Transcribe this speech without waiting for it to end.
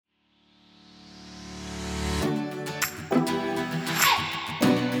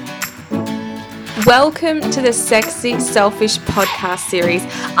Welcome to the Sexy Selfish podcast series.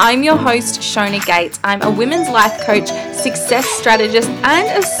 I'm your host, Shona Gates. I'm a women's life coach, success strategist, and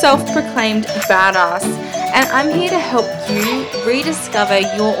a self-proclaimed badass. And I'm here to help you rediscover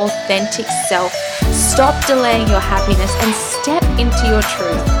your authentic self, stop delaying your happiness, and step into your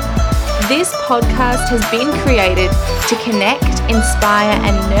truth. This podcast has been created to connect, inspire,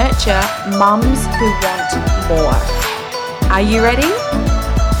 and nurture mums who want more. Are you ready?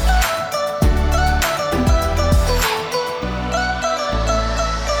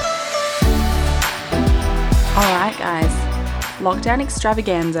 Alright guys, lockdown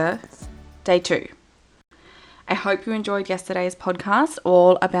extravaganza, day 2. I hope you enjoyed yesterday's podcast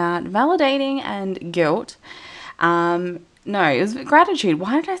all about validating and guilt. No, it was gratitude.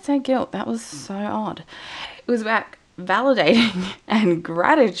 Why did I say guilt? That was so odd. It was about validating and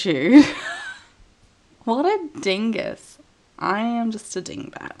gratitude. What a dingus. I am just a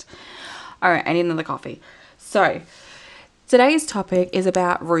dingbat. Alright, I need another coffee. So, today's topic is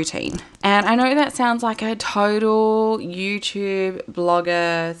about routine. And I know that sounds like a total YouTube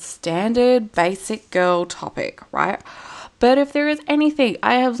blogger standard basic girl topic, right? But if there is anything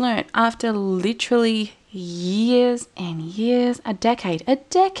I have learned after literally years and years, a decade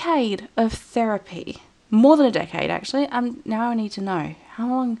of therapy, more than a decade actually. Now I need to know how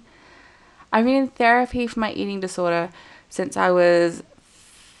long. I've been in therapy for my eating disorder since I was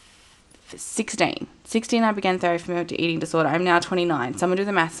 16 I began therapy for my eating disorder. I'm now 29. Someone do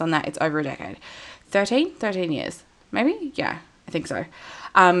the maths on that. It's over a decade. 13 years. Maybe? Yeah, I think so.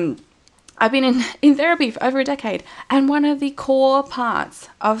 I've been in therapy for over a decade. And one of the core parts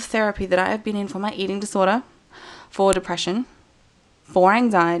of therapy that I have been in for my eating disorder, for depression, for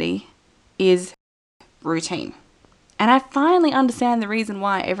anxiety, is routine. And I finally understand the reason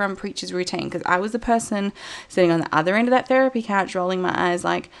why everyone preaches routine. Because I was the person sitting on the other end of that therapy couch rolling my eyes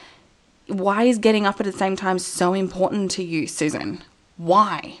like, why is getting up at the same time so important to you, Susan?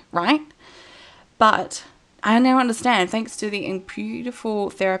 Why, right? But I now understand, thanks to the beautiful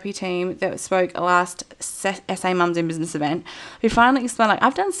therapy team that spoke at last SA Mums in Business event, who finally explained, like,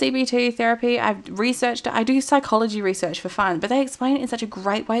 I've done CBT therapy, I've researched it, I do psychology research for fun, but they explained it in such a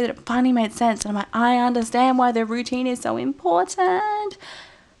great way that it finally made sense. And I'm like, I understand why the routine is so important.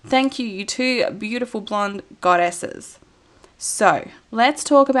 Thank you, you two beautiful blonde goddesses. So, let's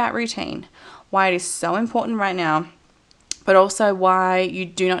talk about routine, why it is so important right now, but also why you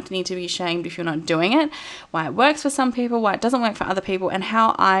do not need to be ashamed if you're not doing it, why it works for some people, why it doesn't work for other people, and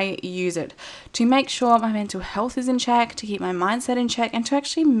how I use it to make sure my mental health is in check, to keep my mindset in check, and to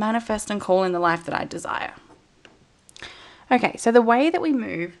actually manifest and call in the life that I desire. Okay, so the way that we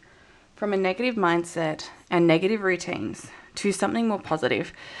move from a negative mindset and negative routines to something more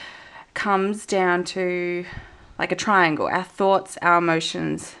positive comes down to like a triangle: our thoughts, our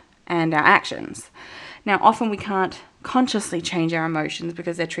emotions, and our actions. Now, often we can't consciously change our emotions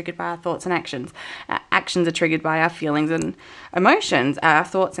because they're triggered by our thoughts and actions. Our actions are triggered by our feelings and emotions, our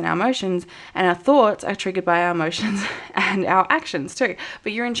thoughts and our emotions, and our thoughts are triggered by our emotions and our actions too.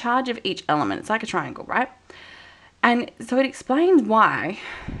 But you're in charge of each element. It's like a triangle, right? And so it explains why,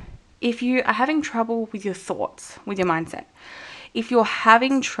 if you are having trouble with your thoughts, with your mindset, if you're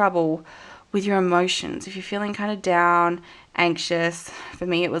having trouble with your emotions, if you're feeling kind of down, anxious, for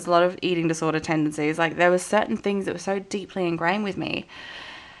me it was a lot of eating disorder tendencies, like there were certain things that were so deeply ingrained with me,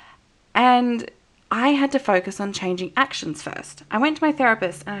 and I had to focus on changing actions first. I went to my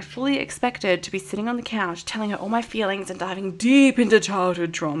therapist and I fully expected to be sitting on the couch telling her all my feelings and diving deep into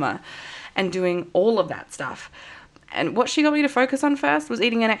childhood trauma and doing all of that stuff. And what she got me to focus on first was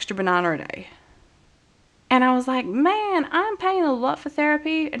eating an extra banana a day. And I was like, man, I'm paying a lot for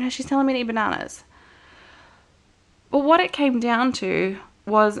therapy, and she's telling me to eat bananas. But what it came down to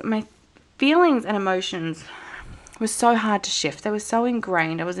was my feelings and emotions were so hard to shift. They were so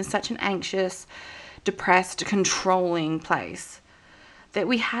ingrained. I was in such an anxious, depressed, controlling place that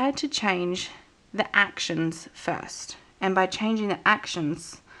we had to change the actions first. And by changing the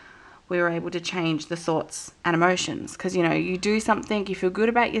actions, we were able to change the thoughts and emotions. Because, you do something, you feel good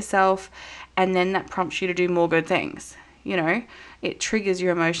about yourself, and then that prompts you to do more good things. It triggers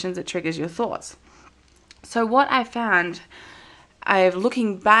your emotions, it triggers your thoughts. So what I found,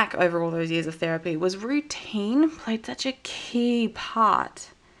 looking back over all those years of therapy, was routine played such a key part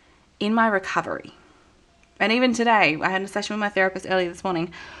in my recovery. And even today, I had a session with my therapist earlier this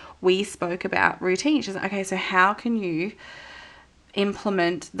morning. We spoke about routine. She's like, okay, so how can you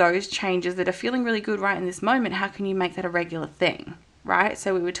implement those changes that are feeling really good right in this moment? How can you make that a regular thing? right?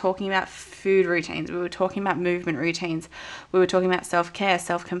 So we were talking about food routines, we were talking about movement routines, we were talking about self-care,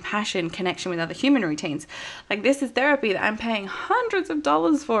 self-compassion, connection with other human routines. Like, this is therapy that I'm paying hundreds of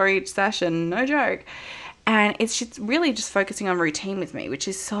dollars for each session, no joke. And it's just really just focusing on routine with me, which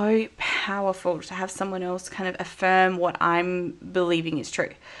is so powerful to have someone else kind of affirm what I'm believing is true.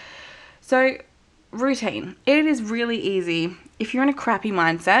 So routine, it is really easy if you're in a crappy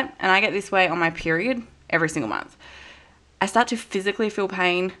mindset, and I get this way on my period every single month. I start to physically feel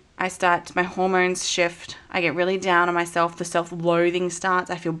pain. My hormones shift. I get really down on myself. The self-loathing starts.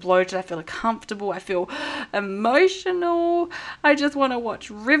 I feel bloated. I feel uncomfortable. I feel emotional. I just want to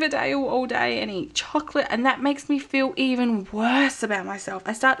watch Riverdale all day and eat chocolate. And that makes me feel even worse about myself.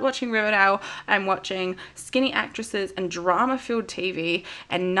 I start watching Riverdale. I'm watching skinny actresses and drama-filled TV.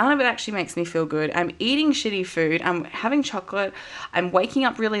 And none of it actually makes me feel good. I'm eating shitty food. I'm having chocolate. I'm waking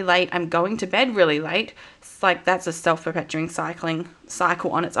up really late. I'm going to bed really late. It's like, that's a self-perpetuating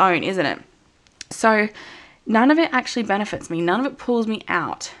cycle on its own, isn't it? So none of it actually benefits me. None of it pulls me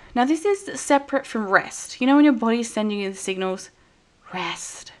out. Now, this is separate from rest. You know, when your body's sending you the signals,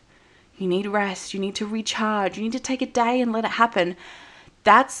 rest. You need rest. You need to recharge. You need to take a day and let it happen.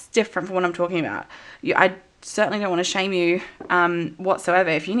 That's different from what I'm talking about. I certainly don't want to shame you whatsoever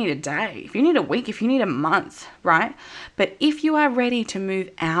if you need a day, if you need a week, if you need a month, right? But if you are ready to move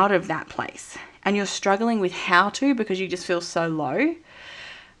out of that place and you're struggling with how to because you just feel so low,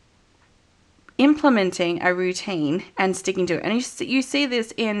 implementing a routine and sticking to it. And you see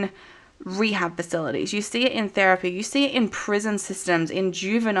this in rehab facilities. You see it in therapy. You see it in prison systems, in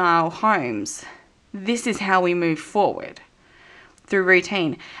juvenile homes. This is how we move forward, through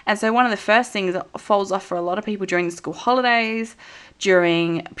routine. And so one of the first things that falls off for a lot of people during the school holidays,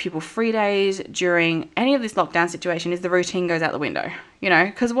 during pupil free days, during any of this lockdown situation, is the routine goes out the window. You know,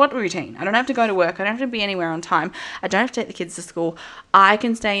 because what routine? I don't have to go to work. I don't have to be anywhere on time. I don't have to take the kids to school. I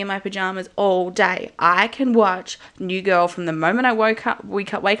can stay in my pajamas all day. I can watch New Girl from the moment I wake up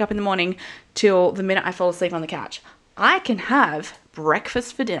in the morning till the minute I fall asleep on the couch. I can have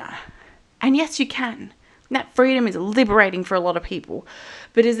breakfast for dinner. And yes, you can. That freedom is liberating for a lot of people.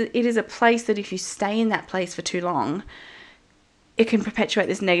 But it is a place that if you stay in that place for too long, it can perpetuate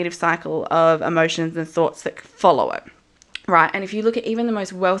this negative cycle of emotions and thoughts that follow it. Right? And if you look at even the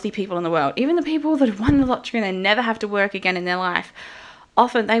most wealthy people in the world, even the people that have won the lottery and they never have to work again in their life,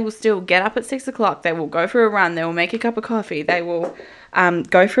 often they will still get up at 6 o'clock. They will go for a run. They will make a cup of coffee. They will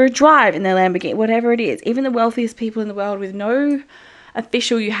go for a drive in their Lamborghini, whatever it is. Even the wealthiest people in the world with no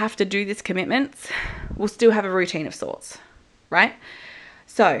official you have to do this commitments will still have a routine of sorts, right?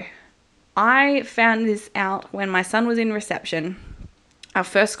 So I found this out when my son was in reception. Our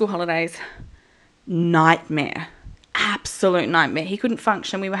first school holidays, nightmare. Absolute nightmare. He couldn't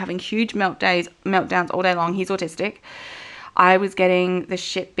function. We were having huge meltdowns all day long. He's autistic. I was getting the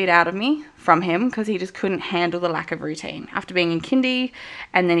shit bit out of me from him because he just couldn't handle the lack of routine. After being in kindy,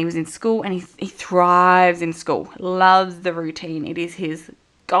 and then he was in school, and he thrives in school. Loves the routine. It is his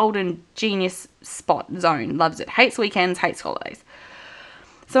golden genius spot zone. Loves it. Hates weekends, hates holidays.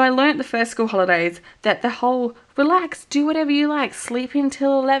 So I learnt the first school holidays that the whole relax, do whatever you like, sleep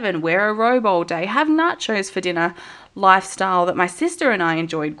until 11, wear a robe all day, have nachos for dinner lifestyle that my sister and I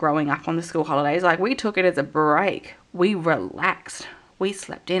enjoyed growing up on the school holidays. Like, we took it as a break. We relaxed. We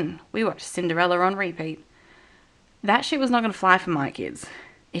slept in. We watched Cinderella on repeat. That shit was not going to fly for my kids.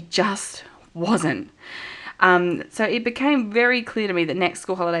 It just wasn't. So it became very clear to me that next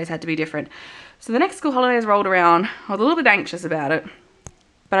school holidays had to be different. So the next school holidays rolled around. I was a little bit anxious about it.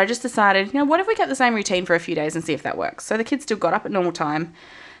 But I just decided, what if we kept the same routine for a few days and see if that works? So the kids still got up at normal time.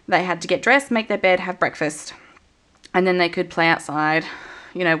 They had to get dressed, make their bed, have breakfast. And then they could play outside,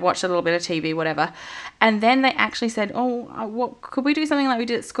 watch a little bit of TV, whatever. And then they actually said, what could we do something like we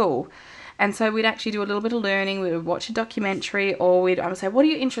did at school? And so we'd actually do a little bit of learning. We would watch a documentary, or I would say, what are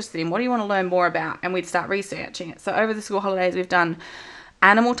you interested in? What do you want to learn more about? And we'd start researching it. So over the school holidays, we've done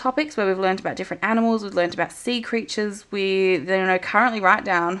animal topics where we've learned about different animals. We've learned about sea creatures. Currently right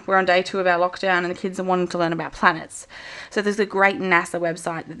down, we're on day 2 of our lockdown, and the kids are wanting to learn about planets. So there's a great NASA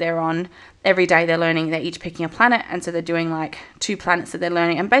website that they're on. Every day they're learning, they're each picking a planet, and so they're doing like 2 planets that they're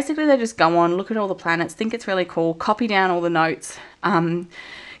learning. And basically they just go on, look at all the planets, think it's really cool, copy down all the notes,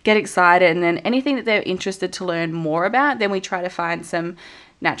 get excited, and then anything that they're interested to learn more about, then we try to find some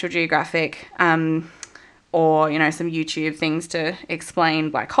Natural Geographic, or, some YouTube things to explain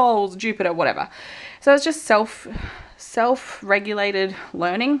black holes, Jupiter, whatever. So it's just self-regulated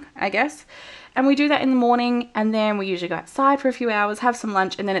learning, I guess. And we do that in the morning, and then we usually go outside for a few hours, have some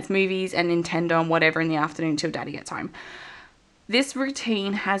lunch, and then it's movies and Nintendo and whatever in the afternoon until Daddy gets home. This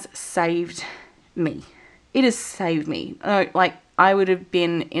routine has saved me. It has saved me. I I would have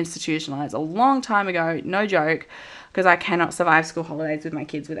been institutionalized a long time ago, no joke, because I cannot survive school holidays with my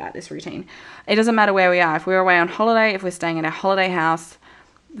kids without this routine. It doesn't matter where we are. If we're away on holiday, if we're staying at a holiday house,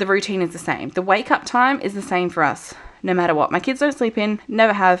 the routine is the same. The wake up time is the same for us, no matter what. My kids don't sleep in,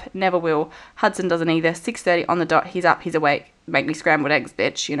 never have, never will. Hudson doesn't either. 6:30 on the dot, he's up, he's awake. Make me scrambled eggs,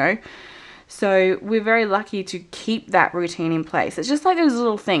 bitch, you know. So we're very lucky to keep that routine in place. It's just like those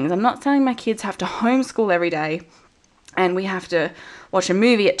little things. I'm not telling my kids have to homeschool every day and we have to watch a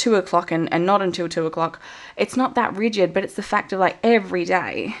movie at 2 o'clock and not until 2 o'clock. It's not that rigid, but it's the fact of like every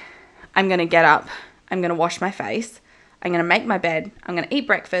day I'm going to get up, I'm going to wash my face, I'm going to make my bed, I'm going to eat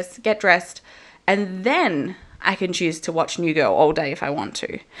breakfast, get dressed, and then I can choose to watch New Girl all day if I want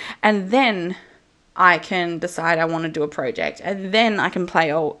to. And then I can decide I want to do a project, and then I can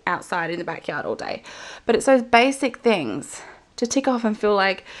play all outside in the backyard all day. But it's those basic things to tick off and feel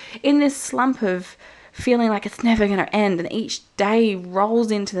like in this slump of feeling like it's never going to end and each day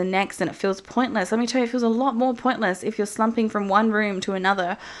rolls into the next and it feels pointless. Let me tell you, it feels a lot more pointless if you're slumping from one room to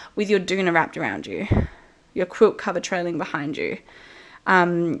another with your doona wrapped around you, your quilt cover trailing behind you.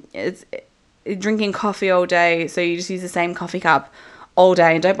 It's drinking coffee all day, so you just use the same coffee cup all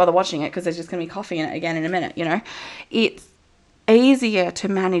day and don't bother watching it because there's just going to be coffee in it again in a minute, you know. It's easier to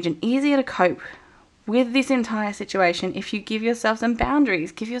manage and easier to cope with this entire situation if you give yourself some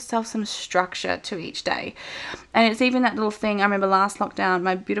boundaries, give yourself some structure to each day. And it's even that little thing. I remember last lockdown,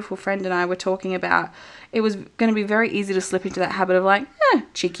 my beautiful friend and I were talking about it was going to be very easy to slip into that habit of like,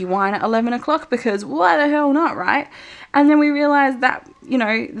 cheeky wine at 11 o'clock because why the hell not, right? And then we realized that, you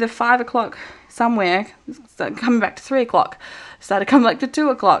know, the 5 o'clock somewhere started coming back to 3 o'clock, started coming back to 2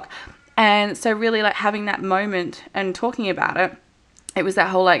 o'clock. And so really like having that moment and talking about it, it was that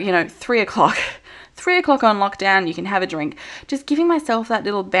whole like, you know, 3 o'clock. 3 o'clock on lockdown, you can have a drink. Just giving myself that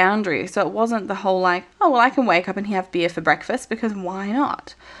little boundary. So it wasn't the whole like, oh, well, I can wake up and have beer for breakfast because why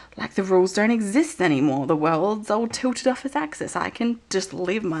not? Like the rules don't exist anymore. The world's all tilted off its axis. I can just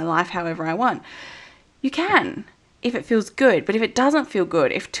live my life however I want. You can, if it feels good. But if it doesn't feel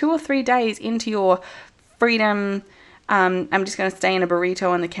good, if 2 or 3 days into your freedom, I'm just going to stay in a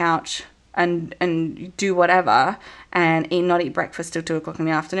burrito on the couch and do whatever and not eat breakfast till 2 o'clock in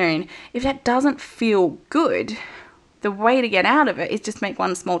the afternoon, if that doesn't feel good, the way to get out of it is just make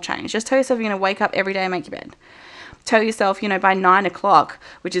one small change. Just tell yourself you're going to wake up every day and make your bed. Tell yourself, you know, by 9 o'clock,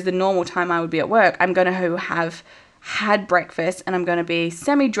 which is the normal time I would be at work, I'm going to have had breakfast and I'm going to be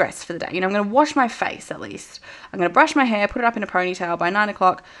semi-dressed for the day. You know, I'm going to wash my face at least. I'm going to brush my hair, put it up in a ponytail. By 9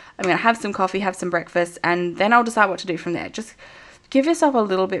 o'clock, I'm going to have some coffee, have some breakfast, and then I'll decide what to do from there. Just give yourself a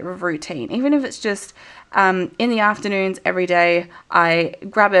little bit of routine, even if it's just in the afternoons every day, I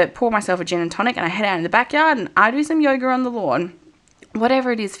pour myself a gin and tonic and I head out in the backyard and I do some yoga on the lawn, whatever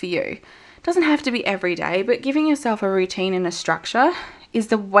it is for you. It doesn't have to be every day, but giving yourself a routine and a structure is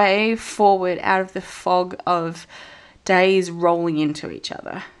the way forward out of the fog of days rolling into each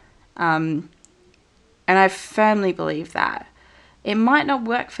other. And I firmly believe that. It might not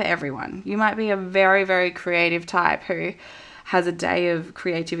work for everyone. You might be a very, very creative type who has a day of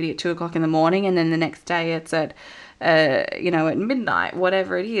creativity at 2 o'clock in the morning and then the next day it's at midnight,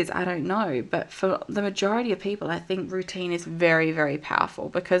 whatever it is, I don't know. But for the majority of people, I think routine is very, very powerful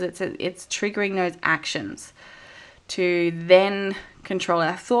because it's triggering those actions to then control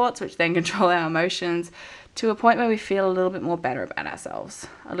our thoughts, which then control our emotions to a point where we feel a little bit more better about ourselves.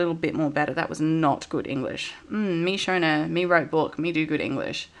 A little bit more better. That was not good English. Me Shona, me wrote book, me do good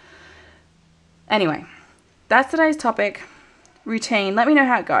English. Anyway, that's today's topic. Routine. Let me know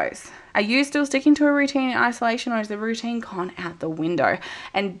how it goes. Are you still sticking to a routine in isolation, or is the routine gone out the window?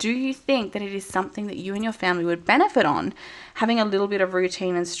 And do you think that it is something that you and your family would benefit on, having a little bit of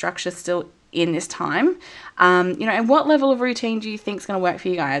routine and structure still in this time? And what level of routine do you think is going to work for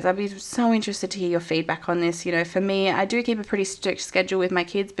you guys? I'd be so interested to hear your feedback on this. You know, for me, I do keep a pretty strict schedule with my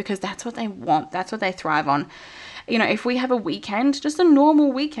kids because that's what they want. That's what they thrive on. You know, if we have a weekend, just a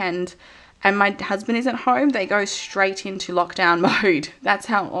normal weekend, and my husband isn't home, they go straight into lockdown mode. That's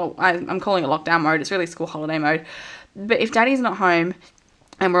how, I'm calling it lockdown mode. It's really school holiday mode. But if daddy's not home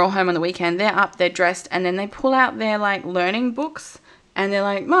and we're all home on the weekend, they're up, they're dressed, and then they pull out their like learning books and they're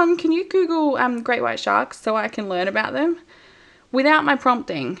like, Mum, can you Google great white sharks so I can learn about them? Without my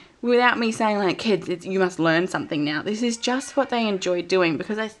prompting, without me saying like, kids, you must learn something now. This is just what they enjoy doing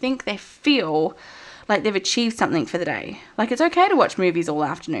because I think they feel like they've achieved something for the day. Like it's okay to watch movies all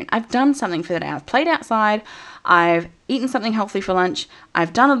afternoon. I've done something for the day. I've played outside. I've eaten something healthy for lunch.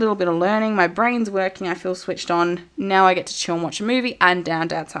 I've done a little bit of learning. My brain's working. I feel switched on. Now I get to chill and watch a movie and down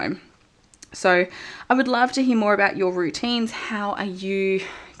dad's home. So I would love to hear more about your routines. How are you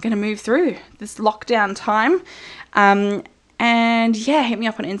going to move through this lockdown time? And And yeah, hit me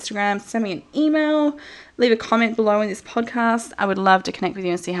up on Instagram, send me an email, leave a comment below in this podcast. I would love to connect with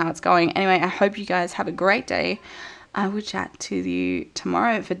you and see how it's going. Anyway, I hope you guys have a great day. I will chat to you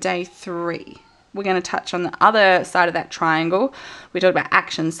tomorrow for day 3. We're going to touch on the other side of that triangle. We talked about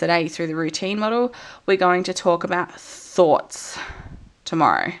actions today through the routine model. We're going to talk about thoughts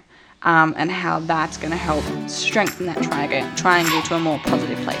tomorrow, and how that's going to help strengthen that triangle to a more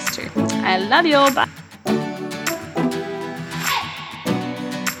positive place too. I love you all. Bye.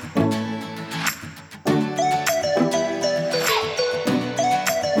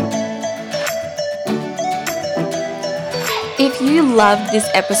 If you loved this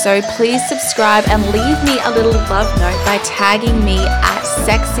episode, please subscribe and leave me a little love note by tagging me at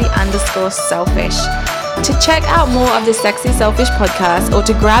sexy_selfish. To check out more of the Sexy Selfish podcast or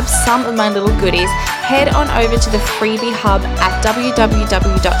to grab some of my little goodies, head on over to the freebie hub at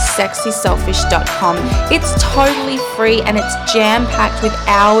www.sexyselfish.com. It's totally free and it's jam-packed with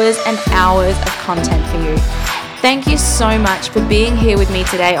hours and hours of content for you. Thank you so much for being here with me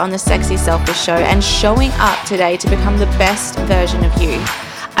today on the Sexy Selfish Show and showing up today to become the best version of you.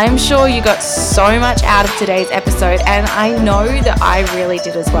 I'm sure you got so much out of today's episode, and I know that I really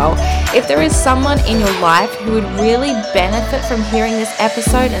did as well. If there is someone in your life who would really benefit from hearing this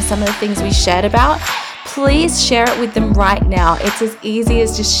episode and some of the things we shared about, please share it with them right now. It's as easy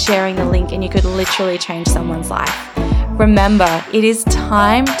as just sharing the link, and you could literally change someone's life. Remember, it is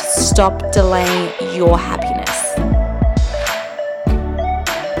time to stop delaying your happiness.